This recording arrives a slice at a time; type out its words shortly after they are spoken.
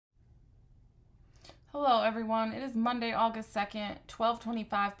Hello everyone, it is Monday, August 2nd,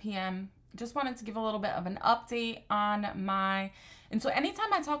 12:25 p.m. Just wanted to give a little bit of an update on and so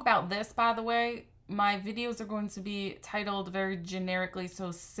anytime I talk about this, by the way, my videos are going to be titled very generically, so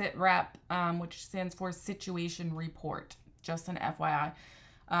Sitrep, which stands for Situation Report, just an FYI.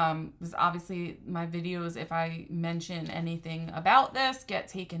 Because obviously my videos, if I mention anything about this, get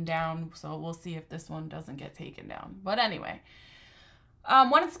taken down, so we'll see if this one doesn't get taken down. But anyway.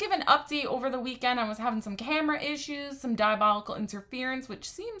 Wanted to give an update over the weekend. I was having some camera issues, some diabolical interference, which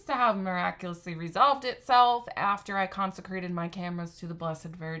seems to have miraculously resolved itself after I consecrated my cameras to the Blessed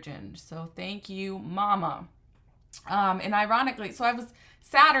Virgin. So thank you, Mama. And ironically,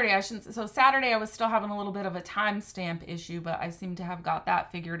 Saturday I was still having a little bit of a timestamp issue, but I seem to have got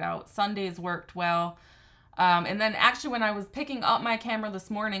that figured out. Sundays worked well. And then actually when I was picking up my camera this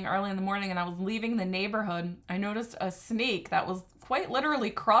morning, early in the morning, and I was leaving the neighborhood, I noticed a snake that was quite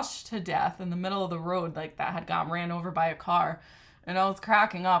literally crushed to death in the middle of the road, like that had gotten ran over by a car. And I was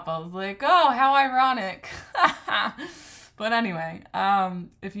cracking up. I was like, oh, how ironic. But anyway,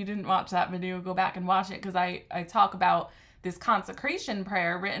 if you didn't watch that video, go back and watch it, because I talk about this consecration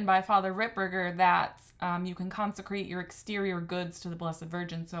prayer written by Father Ripperger that you can consecrate your exterior goods to the Blessed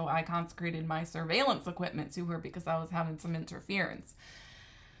Virgin. So I consecrated my surveillance equipment to her because I was having some interference.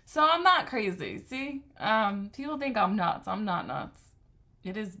 So I'm not crazy. See, people think I'm nuts. I'm not nuts.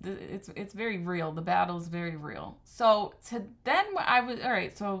 It's very real. The battle is very real. So all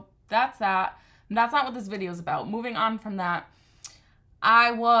right. So that's that. That's not what this video is about. Moving on from that,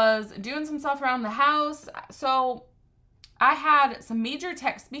 I was doing some stuff around the house. So I had some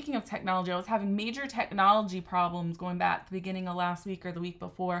speaking of technology, I was having major technology problems going back to the beginning of last week or the week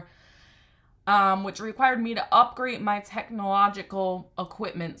before, which required me to upgrade my technological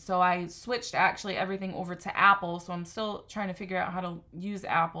equipment. So I switched actually everything over to Apple. So I'm still trying to figure out how to use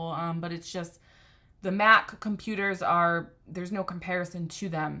Apple, but it's just the Mac computers there's no comparison to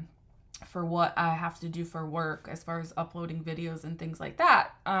them for what I have to do for work as far as uploading videos and things like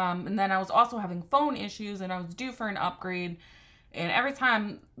that. And then I was also having phone issues, and I was due for an upgrade. And every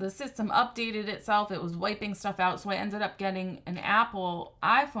time the system updated itself, it was wiping stuff out. So I ended up getting an Apple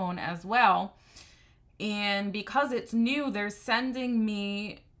iPhone as well. And because it's new, they're sending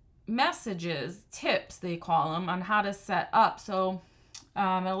me messages, tips they call them, on how to set up. So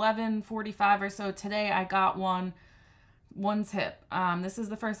 11:45 or so today, I got one tip. This is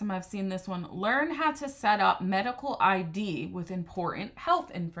the first time I've seen this one. Learn how to set up medical ID with important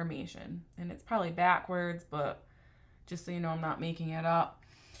health information. And it's probably backwards, but just so you know, I'm not making it up.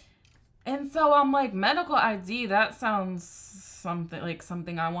 And so I'm like, medical ID, that sounds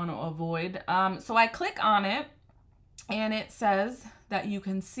something I want to avoid. So I click on it, and it says that you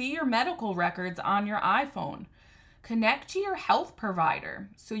can see your medical records on your iPhone. Connect to your health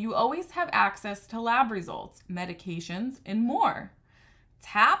provider so you always have access to lab results, medications, and more.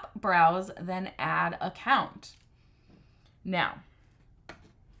 Tap Browse, then Add Account. Now,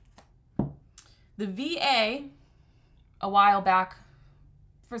 the VA, a while back,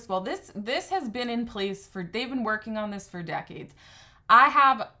 first of all, this has been in place they've been working on this for decades. I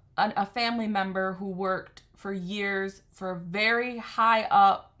have a family member who worked for years for very high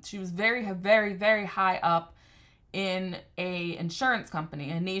up. She was very, very, very high up in a insurance company,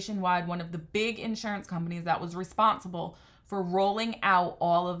 a nationwide, one of the big insurance companies that was responsible for rolling out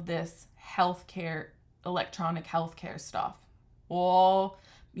all of this electronic healthcare stuff. All,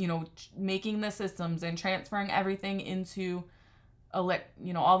 making the systems and transferring everything into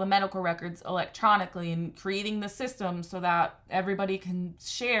all the medical records electronically, and creating the system so that everybody can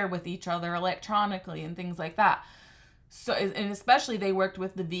share with each other electronically and things like that. So, and especially they worked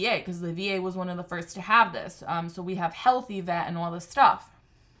with the VA, because the VA was one of the first to have this. So we have Healthy Vet and all this stuff.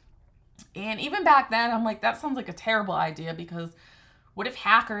 And even back then, I'm like, that sounds like a terrible idea, because what if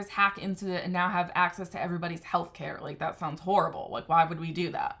hackers hack into it and now have access to everybody's healthcare? Like, that sounds horrible. Like, why would we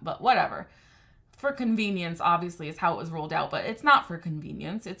do that? But whatever. For convenience, obviously, is how it was rolled out. But it's not for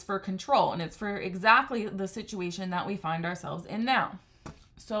convenience. It's for control. And it's for exactly the situation that we find ourselves in now.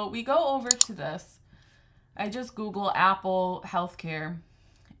 So we go over to this. I just Google Apple Healthcare.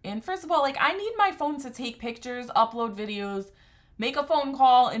 And first of all, I need my phone to take pictures, upload videos, make a phone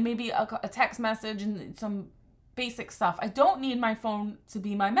call, and maybe a text message and some basic stuff. I don't need my phone to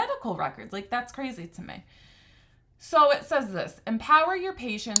be my medical records. That's crazy to me. So it says this: empower your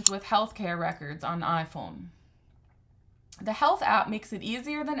patients with healthcare records on iPhone. The Health app makes it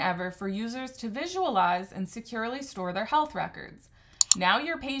easier than ever for users to visualize and securely store their health records. Now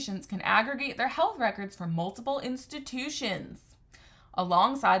your patients can aggregate their health records from multiple institutions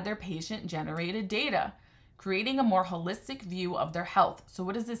alongside their patient-generated data, creating a more holistic view of their health. So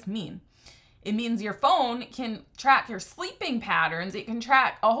what does this mean? It means your phone can track your sleeping patterns. It can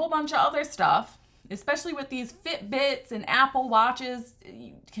track a whole bunch of other stuff, especially with these Fitbits and Apple Watches.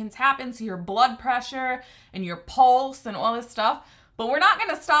 You can tap into your blood pressure and your pulse and all this stuff. But we're not going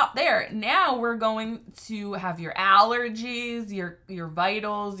to stop there. Now we're going to have your allergies, your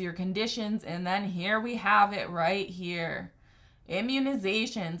vitals, your conditions, and then here we have it right here.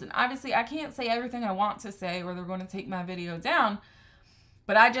 Immunizations. And obviously I can't say everything I want to say or they're going to take my video down.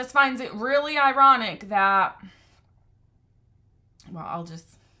 But I just find it really ironic that, well, I'll just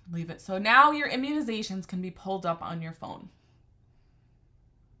leave it. So now your immunizations can be pulled up on your phone.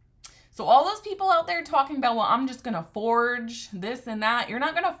 So all those people out there talking about, well, I'm just going to forge this and that. You're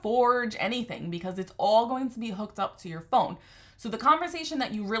not going to forge anything because it's all going to be hooked up to your phone. So the conversation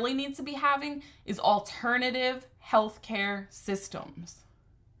that you really need to be having is alternative healthcare systems.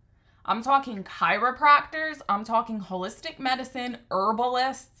 I'm talking chiropractors. I'm talking holistic medicine,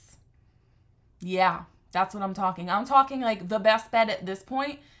 herbalists. Yeah, that's what I'm talking. I'm talking like the best bet at this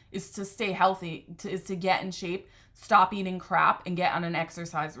point is to stay healthy, is to get in shape, stop eating crap, and get on an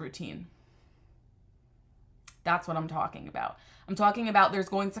exercise routine. That's what I'm talking about. I'm talking about there's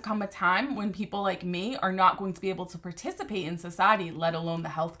going to come a time when people like me are not going to be able to participate in society, let alone the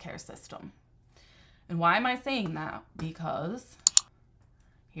healthcare system. And why am I saying that? Because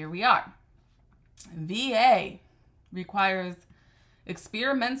here we are. VA requires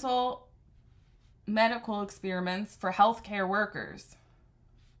experimental medical experiments for healthcare workers.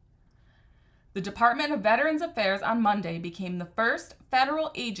 The Department of Veterans Affairs on Monday became the first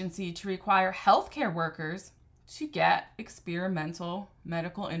federal agency to require healthcare workers to get experimental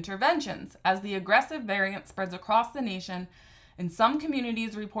medical interventions as the aggressive variant spreads across the nation and some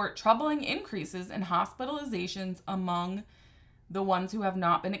communities report troubling increases in hospitalizations among the ones who have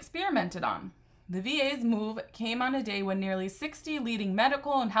not been experimented on. The VA's move came on a day when nearly 60 leading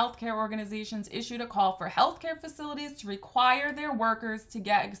medical and healthcare organizations issued a call for healthcare facilities to require their workers to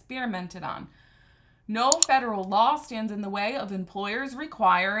get experimented on. No federal law stands in the way of employers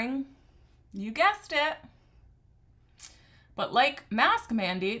requiring, you guessed it. But like mask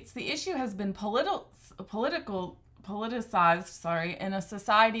mandates, the issue has been politicized in a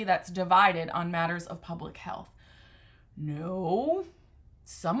society that's divided on matters of public health. No,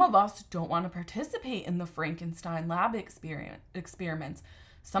 some of us don't want to participate in the Frankenstein lab experiments.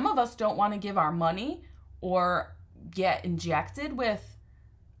 Some of us don't want to give our money or get injected with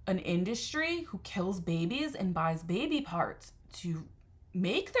an industry who kills babies and buys baby parts to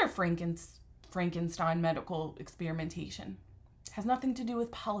make their Frankenstein medical experimentation. It has nothing to do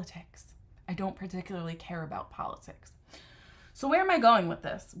with politics. I don't particularly care about politics. So where am I going with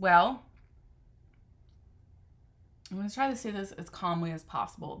this? Well, I'm going to try to say this as calmly as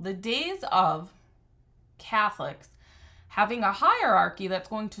possible. The days of Catholics having a hierarchy that's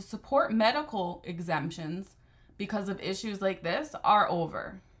going to support medical exemptions because of issues like this are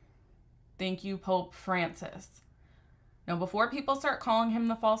over. Thank you, Pope Francis. Now, before people start calling him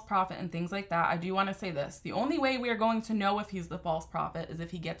the false prophet and things like that, I do want to say this. The only way we are going to know if he's the false prophet is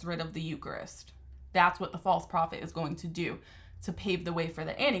if he gets rid of the Eucharist. That's what the false prophet is going to do to pave the way for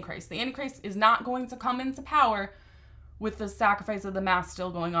the Antichrist. The Antichrist is not going to come into power with the sacrifice of the Mass still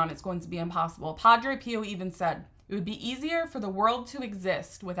going on. It's going to be impossible. Padre Pio even said, it would be easier for the world to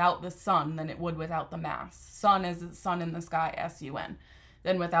exist without the sun than it would without the Mass. Sun is the sun in the sky, S-U-N,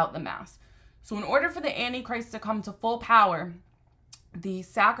 than without the Mass. So in order for the Antichrist to come to full power, the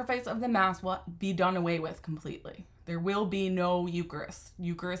sacrifice of the Mass will be done away with completely. There will be no Eucharist,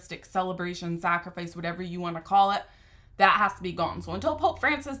 Eucharistic celebration, sacrifice, whatever you want to call it. That has to be gone. So until Pope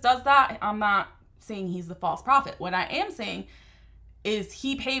Francis does that, I'm not saying he's the false prophet. What I am saying is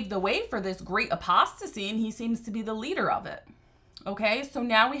he paved the way for this great apostasy, and he seems to be the leader of it. Okay, so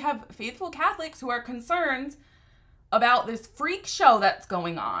now we have faithful Catholics who are concerned about this freak show that's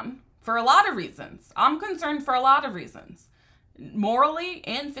going on for a lot of reasons. I'm concerned for a lot of reasons, morally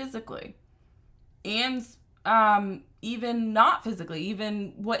and physically, and even not physically,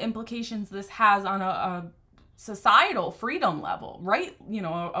 even what implications this has on a societal freedom level, right? You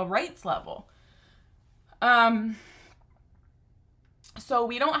know, a rights level. So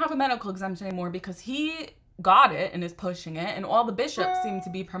we don't have a medical exemption anymore because he got it and is pushing it, and all the bishops seem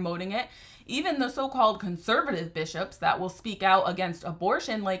to be promoting it. Even the so-called conservative bishops that will speak out against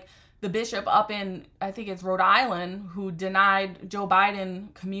abortion, like the bishop up in, I think it's Rhode Island, who denied Joe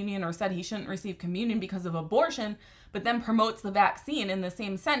Biden communion or said he shouldn't receive communion because of abortion, but then promotes the vaccine in the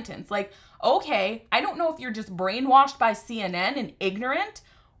same sentence. Like, okay, I don't know if you're just brainwashed by CNN and ignorant,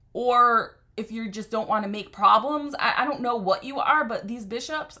 or if you just don't want to make problems. I don't know what you are, but these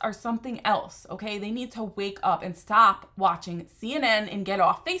bishops are something else, okay? They need to wake up and stop watching CNN and get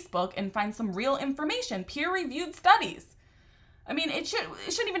off Facebook and find some real information, peer-reviewed studies. I mean, it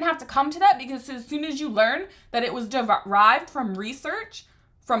shouldn't even have to come to that, because as soon as you learn that it was derived from research,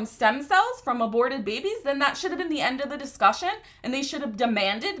 from stem cells, from aborted babies, then that should have been the end of the discussion, and they should have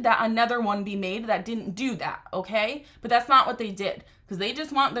demanded that another one be made that didn't do that, okay? But that's not what they did, because they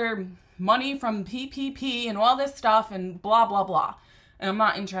just want their money from PPP and all this stuff and blah, blah, blah. And I'm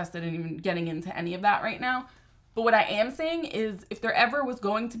not interested in even getting into any of that right now. But what I am saying is, if there ever was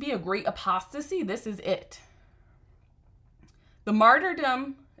going to be a great apostasy, this is it. The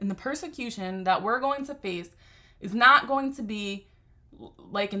martyrdom and the persecution that we're going to face is not going to be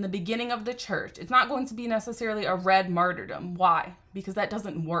like in the beginning of the church. It's not going to be necessarily a red martyrdom. Why? Because that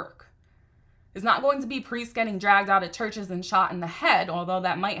doesn't work. It's not going to be priests getting dragged out of churches and shot in the head, although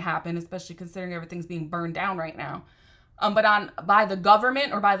that might happen, especially considering everything's being burned down right now. But by the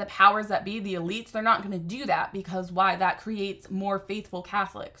government or by the powers that be, the elites, they're not going to do that, because why? That creates more faithful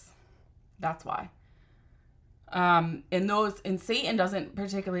Catholics. That's why. And Satan doesn't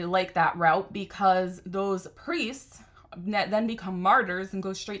particularly like that route, because those priests then become martyrs and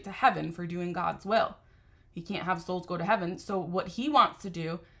go straight to heaven for doing God's will. He can't have souls go to heaven. So what he wants to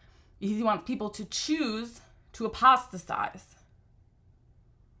do, he wants people to choose to apostatize.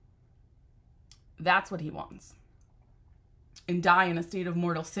 That's what he wants. And die in a state of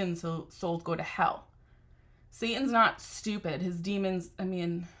mortal sin so souls go to hell. Satan's not stupid. His demons, I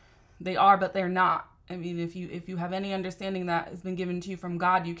mean, they are, but they're not. I mean, if you have any understanding that has been given to you from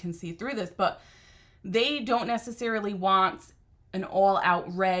God, you can see through this. But they don't necessarily want an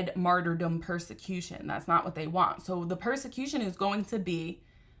all-out red martyrdom persecution. That's not what they want. So the persecution is going to be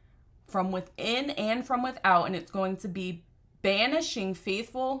from within and from without, and it's going to be banishing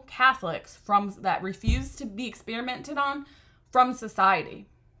faithful Catholics that refuse to be experimented on from society.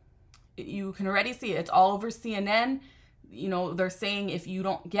 You can already see it. It's all over CNN. You know, they're saying if you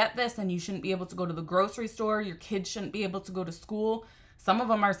don't get this, then you shouldn't be able to go to the grocery store. Your kids shouldn't be able to go to school. Some of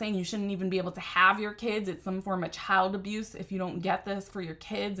them are saying you shouldn't even be able to have your kids. It's some form of child abuse if you don't get this for your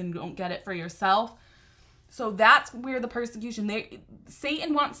kids and don't get it for yourself. So that's where the persecution,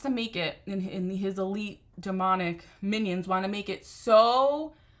 Satan wants to make it, and his elite demonic minions want to make it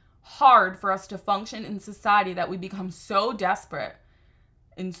so hard for us to function in society that we become so desperate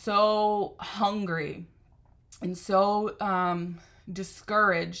and so hungry and so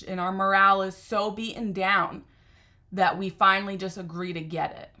discouraged, and our morale is so beaten down that we finally just agree to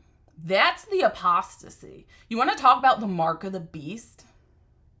get it. That's the apostasy. You want to talk about the mark of the beast?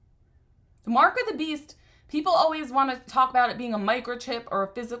 The mark of the beast, people always want to talk about it being a microchip or a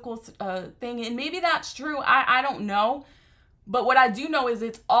physical thing, and maybe that's true. I don't know. But what I do know is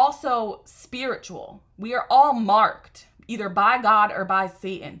it's also spiritual. We are all marked, either by God or by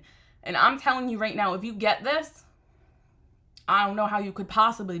Satan. And I'm telling you right now, if you get this, I don't know how you could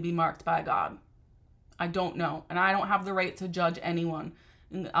possibly be marked by God. I don't know. And I don't have the right to judge anyone.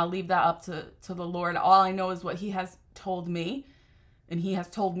 And I'll leave that up to the Lord. All I know is what he has told me. And he has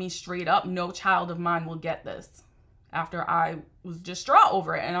told me straight up, no child of mine will get this. After I was distraught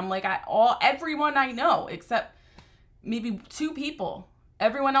over it. And I'm like, everyone I know, except maybe 2 people,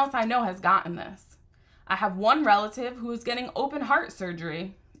 everyone else I know has gotten this. I have one relative who is getting open heart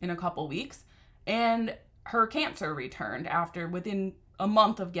surgery in a couple weeks. And her cancer returned within a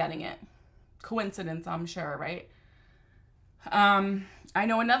month of getting it. Coincidence, I'm sure, right? I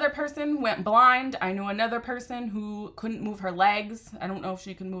know another person who went blind. I know another person who couldn't move her legs. I don't know if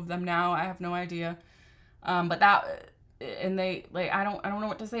she can move them now. I have no idea. I don't know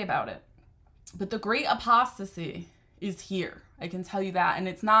what to say about it. But the great apostasy is here. I can tell you that. And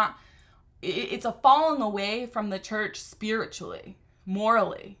it's a falling away from the church spiritually,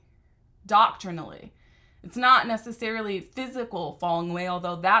 morally, doctrinally. It's not necessarily physical falling away,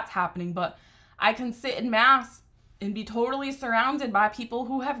 although that's happening, but I can sit in mass and be totally surrounded by people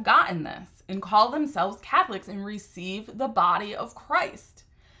who have gotten this and call themselves Catholics and receive the body of Christ.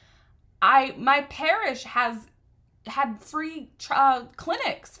 My parish has had free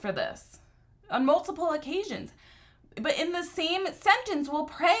clinics for this on multiple occasions. But in the same sentence, will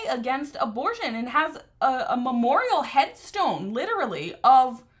pray against abortion and has a memorial headstone, literally,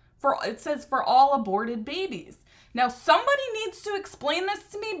 it says for all aborted babies. Now, somebody needs to explain this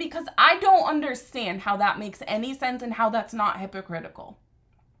to me, because I don't understand how that makes any sense and how that's not hypocritical.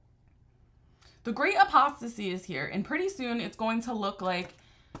 The great apostasy is here, and pretty soon it's going to look like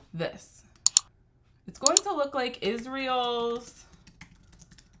this. It's going to look like Israel's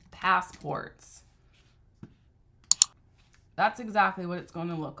passports. That's exactly what it's going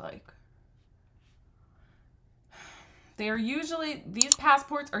to look like. These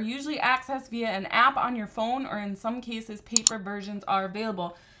passports are usually accessed via an app on your phone, or in some cases, paper versions are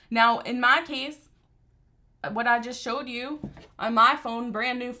available. Now, in my case, what I just showed you on my phone,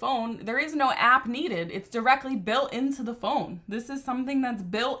 brand new phone, there is no app needed. It's directly built into the phone. This is something that's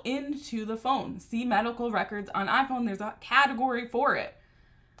built into the phone. See medical records on iPhone, there's a category for it.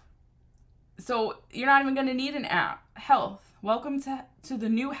 So you're not even going to need an app. Health. Welcome to the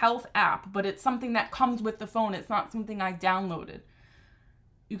new health app, but it's something that comes with the phone. It's not something I downloaded.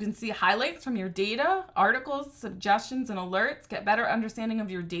 You can see highlights from your data, articles, suggestions, and alerts. Get better understanding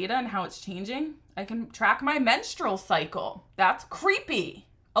of your data and how it's changing. I can track my menstrual cycle. That's creepy.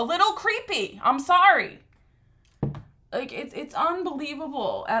 A little creepy. I'm sorry. Like, it's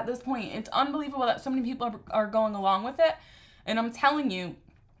unbelievable at this point. It's unbelievable that so many people are going along with it. And I'm telling you,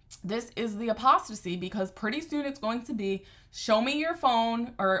 this is the apostasy, because pretty soon it's going to be, show me your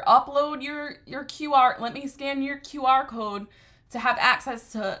phone or upload your QR. Let me scan your QR code to have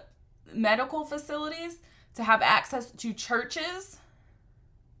access to medical facilities, to have access to churches.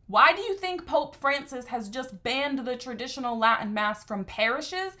 Why do you think Pope Francis has just banned the traditional Latin Mass from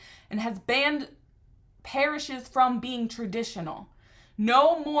parishes and has banned parishes from being traditional?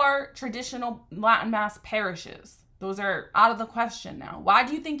 No more traditional Latin Mass parishes. Those are out of the question now. Why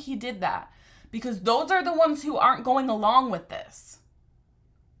do you think he did that? Because those are the ones who aren't going along with this.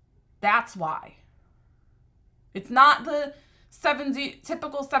 That's why. It's not the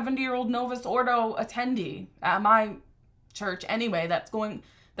typical 70-year-old Novus Ordo attendee at my church anyway that's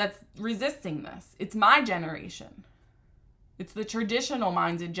resisting this. It's my generation. It's the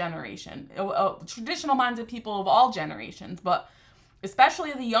traditional-minded generation. Traditional-minded people of all generations, but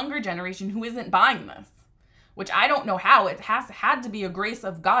especially the younger generation who isn't buying this. Which I don't know how. It has had to be a grace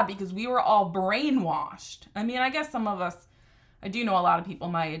of God, because we were all brainwashed. I mean, I guess some of us, I do know a lot of people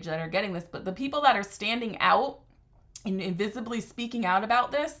my age that are getting this, but the people that are standing out and visibly speaking out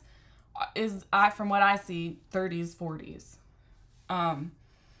about this is, from what I see, 30s, 40s.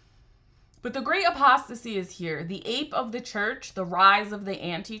 But the great apostasy is here. The ape of the church, the rise of the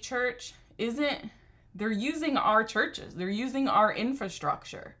anti-church, they're using our churches. They're using our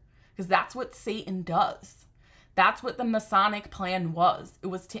infrastructure, because that's what Satan does. That's what the Masonic plan was. It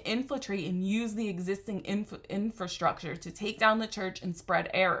was to infiltrate and use the existing infrastructure to take down the church and spread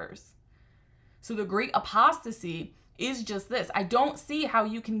errors. So the great apostasy is just this. I don't see how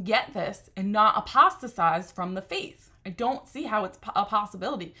you can get this and not apostatize from the faith. I don't see how it's a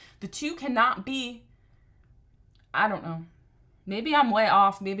possibility. The two cannot be, I don't know. Maybe I'm way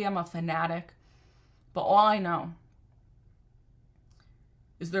off. Maybe I'm a fanatic. But all I know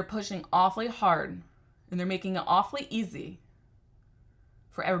is they're pushing awfully hard, and they're making it awfully easy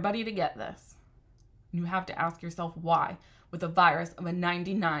for everybody to get this. And you have to ask yourself why, with a virus of a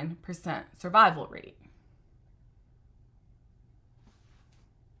 99% survival rate.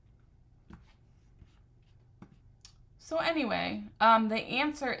 So anyway, the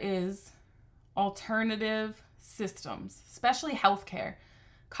answer is alternative systems, especially healthcare.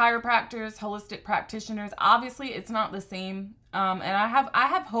 Chiropractors, holistic practitioners. Obviously, it's not the same. And I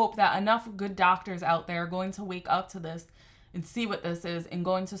have hope that enough good doctors out there are going to wake up to this and see what this is, and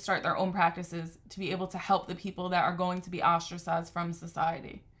going to start their own practices to be able to help the people that are going to be ostracized from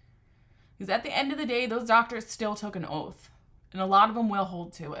society. Because at the end of the day, those doctors still took an oath, and a lot of them will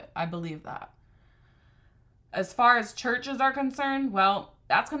hold to it. I believe that. As far as churches are concerned, well,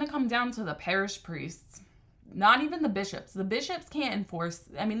 that's going to come down to the parish priests. Not even the bishops. The bishops can't enforce.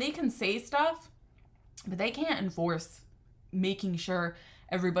 I mean, they can say stuff, but they can't enforce making sure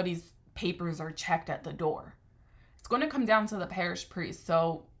everybody's papers are checked at the door. It's going to come down to the parish priest.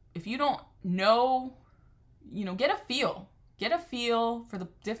 So if you don't know, get a feel. Get a feel for the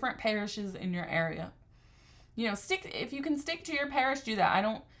different parishes in your area. If you can stick to your parish, do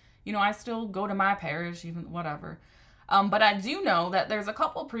that. I still go to my parish, even whatever. But I do know that there's a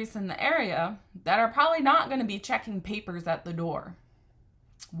couple priests in the area that are probably not going to be checking papers at the door.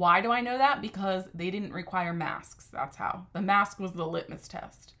 Why do I know that? Because they didn't require masks. That's how. The mask was the litmus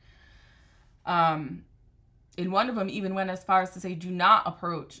test. And one of them even went as far as to say, do not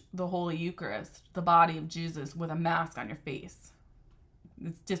approach the Holy Eucharist, the body of Jesus, with a mask on your face.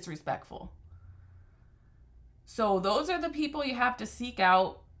 It's disrespectful. So those are the people you have to seek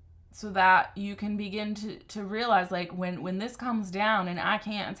out, so that you can begin to realize, like, when this comes down and I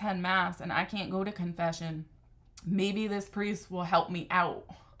can't attend Mass and I can't go to confession, maybe this priest will help me out.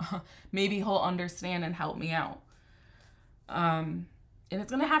 Maybe he'll understand and help me out. And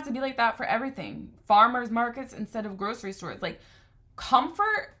it's going to have to be like that for everything. Farmers markets instead of grocery stores. Like,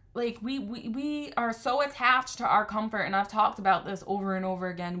 comfort like we are so attached to our comfort, and I've talked about this over and over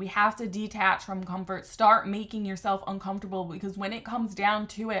again. We have to detach from comfort. Start making yourself uncomfortable, because when it comes down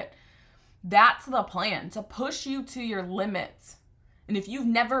to it, that's the plan, to push you to your limits. And if you've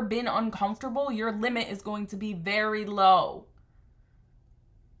never been uncomfortable, your limit is going to be very low.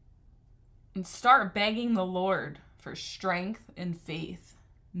 And start begging the Lord for strength and faith,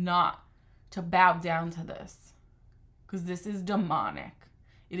 not to bow down to this, because this is demonic.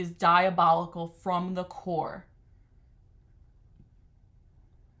 It is diabolical from the core.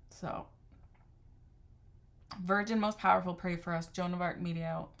 So, Virgin most powerful, pray for us. Joan of Arc, media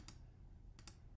out.